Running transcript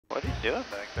What are you doing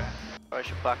back there? Probably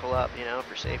should buckle up, you know,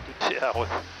 for safety. Yeah,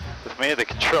 with me at the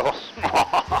controls.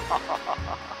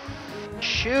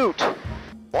 Shoot!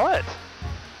 What?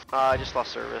 I just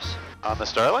lost service. On the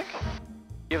Starlink?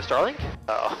 You have a Starlink?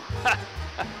 Oh.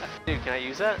 Dude, can I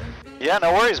use that? Yeah,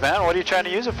 no worries, man. What are you trying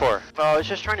to use it for? Oh, I was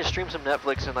just trying to stream some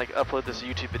Netflix and like upload this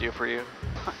YouTube video for you.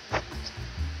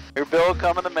 Your bill will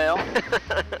come in the mail.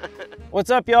 What's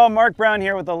up, y'all? Mark Brown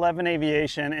here with 11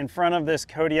 Aviation in front of this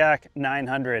Kodiak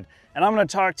 900. And I'm going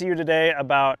to talk to you today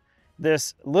about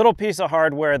this little piece of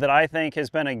hardware that I think has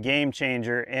been a game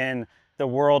changer in the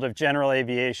world of general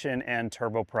aviation and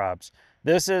turboprops.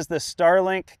 This is the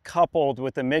Starlink coupled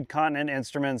with the Mid-Continent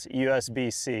Instruments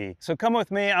USB-C. So come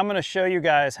with me, I'm going to show you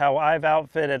guys how I've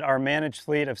outfitted our managed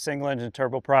fleet of single-engine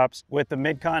turboprops with the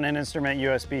Mid-Continent Instrument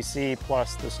USB-C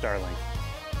plus the Starlink.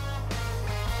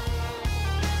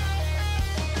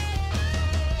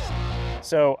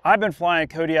 So I've been flying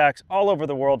Kodiaks all over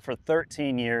the world for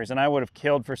 13 years, and I would have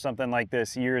killed for something like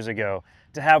this years ago.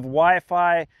 To have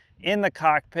Wi-Fi in the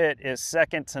cockpit is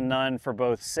second to none for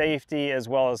both safety as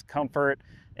well as comfort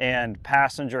and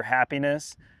passenger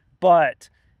happiness, but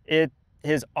it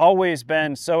has always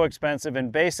been so expensive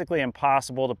and basically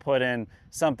impossible to put in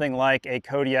something like a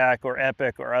Kodiak or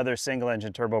Epic or other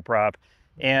single-engine turboprop.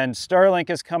 And Starlink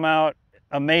has come out,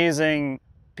 amazing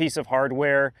piece of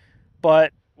hardware,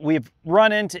 but we've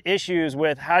run into issues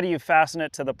with how do you fasten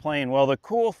it to the plane. Well, the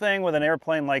cool thing with an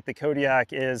airplane like the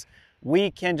Kodiak is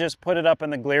we can just put it up in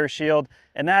the glare shield,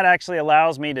 and that actually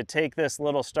allows me to take this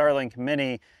little Starlink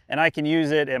Mini and I can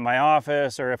use it in my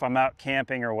office or if I'm out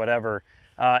camping or whatever.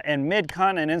 And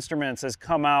Mid-Continent Instruments has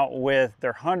come out with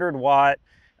their 100-watt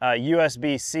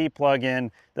USB-C plug-in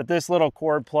that this little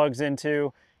cord plugs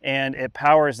into, and it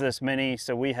powers this Mini,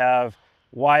 so we have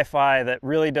Wi-Fi that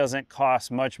really doesn't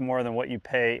cost much more than what you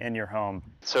pay in your home.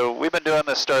 So we've been doing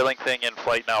this Starlink thing in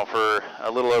flight now for a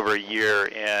little over a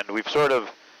year, and we've sort of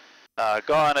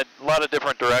gone a lot of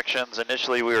different directions.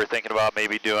 Initially we were thinking about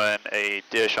maybe doing a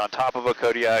dish on top of a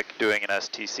Kodiak, doing an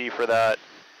STC for that.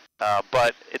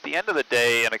 But at the end of the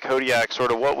day, in a Kodiak,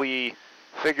 sort of what we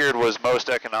figured was most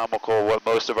economical, what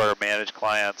most of our managed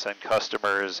clients and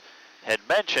customers had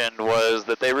mentioned was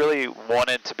that they really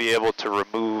wanted to be able to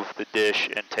remove the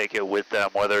dish and take it with them,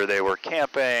 whether they were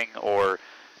camping or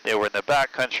they were in the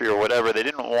backcountry or whatever. They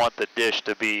didn't want the dish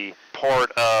to be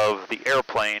part of the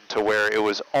airplane to where it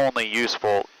was only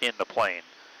useful in the plane.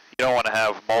 You don't want to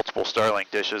have multiple Starlink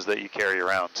dishes that you carry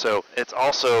around. So it's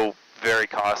also very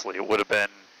costly. It would have been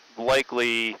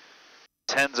likely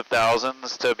tens of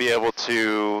thousands to be able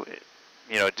to,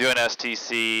 you know, do an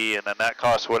STC, and then that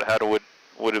cost would have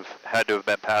had to have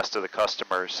been passed to the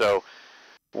customer. So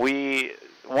we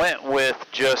went with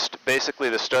just basically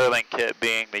the Starlink kit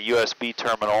being the USB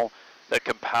terminal that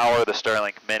can power the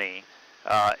Starlink Mini.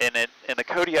 In the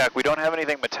Kodiak, we don't have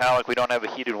anything metallic, we don't have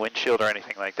a heated windshield or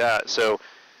anything like that. So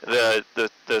the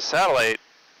satellite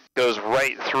goes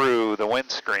right through the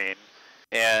windscreen.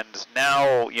 And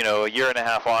now, you know, a year and a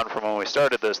half on from when we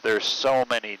started this, there's so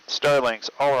many Starlinks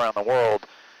all around the world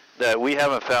that we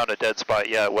haven't found a dead spot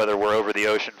yet, whether we're over the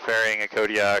ocean ferrying a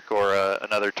Kodiak or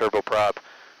another turboprop,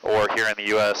 or here in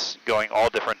the US going all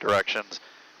different directions.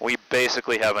 We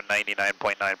basically have a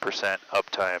 99.9%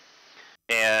 uptime.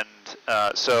 And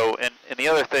and the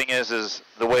other thing is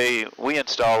the way we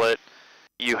install it,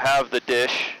 you have the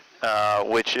dish,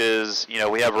 which is, you know,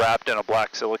 we have wrapped in a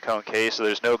black silicone case, so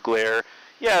there's no glare.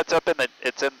 Yeah,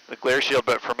 it's in the glare shield,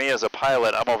 but for me as a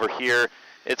pilot, I'm over here.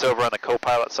 It's over on the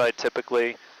co-pilot side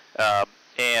typically.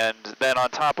 And then on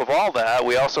top of all that,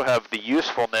 we also have the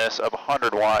usefulness of a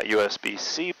 100-watt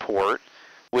USB-C port,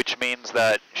 which means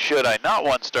that should I not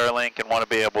want Starlink and want to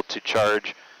be able to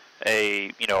charge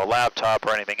a laptop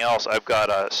or anything else, I've got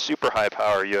a super high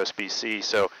power USB-C,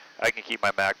 so I can keep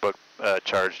my MacBook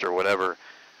charged or whatever.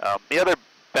 The other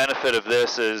benefit of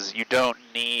this is you don't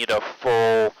need a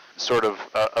full sort of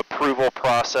approval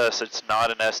process. It's not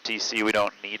an STC. We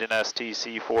don't need an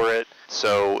STC for it,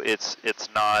 so it's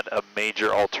not a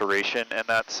major alteration in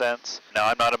that sense. Now,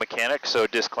 I'm not a mechanic, so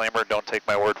disclaimer, don't take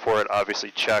my word for it. Obviously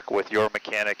check with your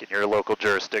mechanic in your local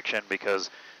jurisdiction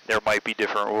because there might be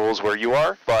different rules where you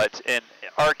are. But in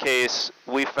our case,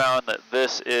 we found that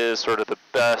this is sort of the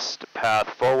best path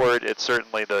forward. It's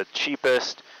certainly the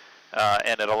cheapest,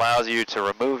 and it allows you to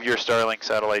remove your Starlink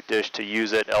satellite dish to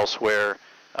use it elsewhere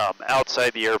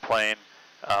outside the airplane.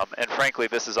 And frankly,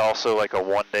 this is also like a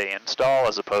one-day install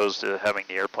as opposed to having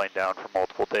the airplane down for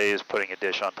multiple days, putting a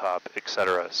dish on top,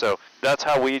 etc. So that's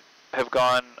how we have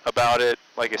gone about it.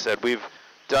 Like I said, we've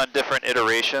done different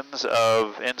iterations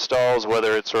of installs,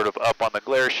 whether it's sort of up on the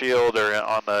glare shield or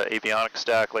on the avionics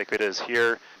stack like it is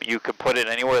here. You can put it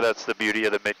anywhere. That's the beauty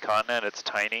of the mid-continent. It's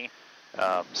tiny.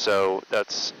 So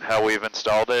that's how we've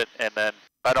installed it. And then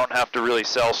I don't have to really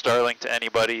sell Starlink to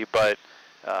anybody, but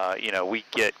you know, we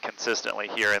get consistently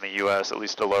here in the U.S. at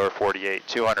least a lower 48,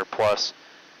 200 plus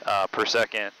per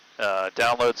second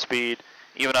download speed.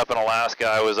 Even up in Alaska,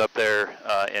 I was up there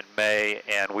in May,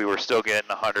 and we were still getting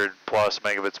 100 plus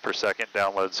megabits per second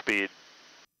download speed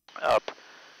up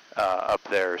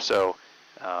there. So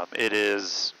it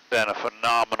has been a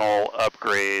phenomenal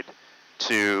upgrade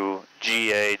to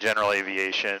GA, general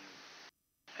aviation,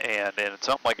 and in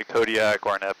something like a Kodiak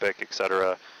or an Epic,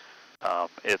 etc.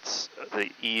 It's the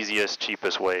easiest,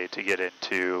 cheapest way to get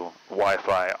into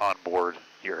Wi-Fi on board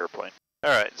your airplane.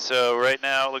 All right, so right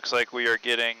now it looks like we are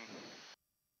getting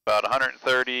about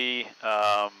 130,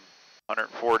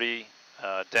 140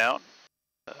 down.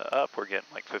 Up, we're getting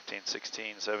like 15,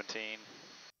 16, 17.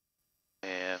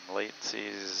 And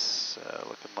latency's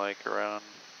looking like around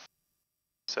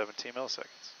 17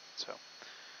 milliseconds. So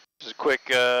just a quick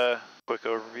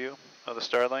overview of the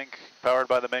Starlink powered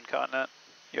by the mid-continent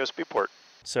USB port.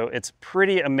 So it's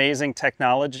pretty amazing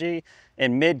technology,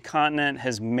 and mid-continent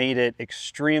has made it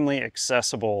extremely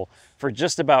accessible for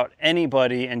just about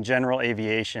anybody in general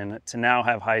aviation to now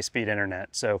have high-speed internet.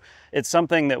 So it's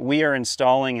something that we are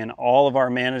installing in all of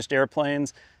our managed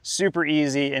airplanes. Super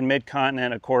easy in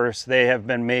mid-continent. Of course, they have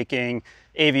been making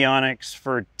avionics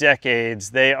for decades.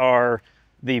 They are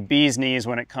the bee's knees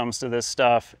when it comes to this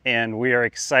stuff, and we are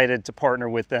excited to partner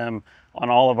with them on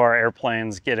all of our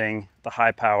airplanes getting the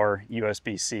high power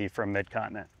USB-C from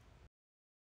mid-continent.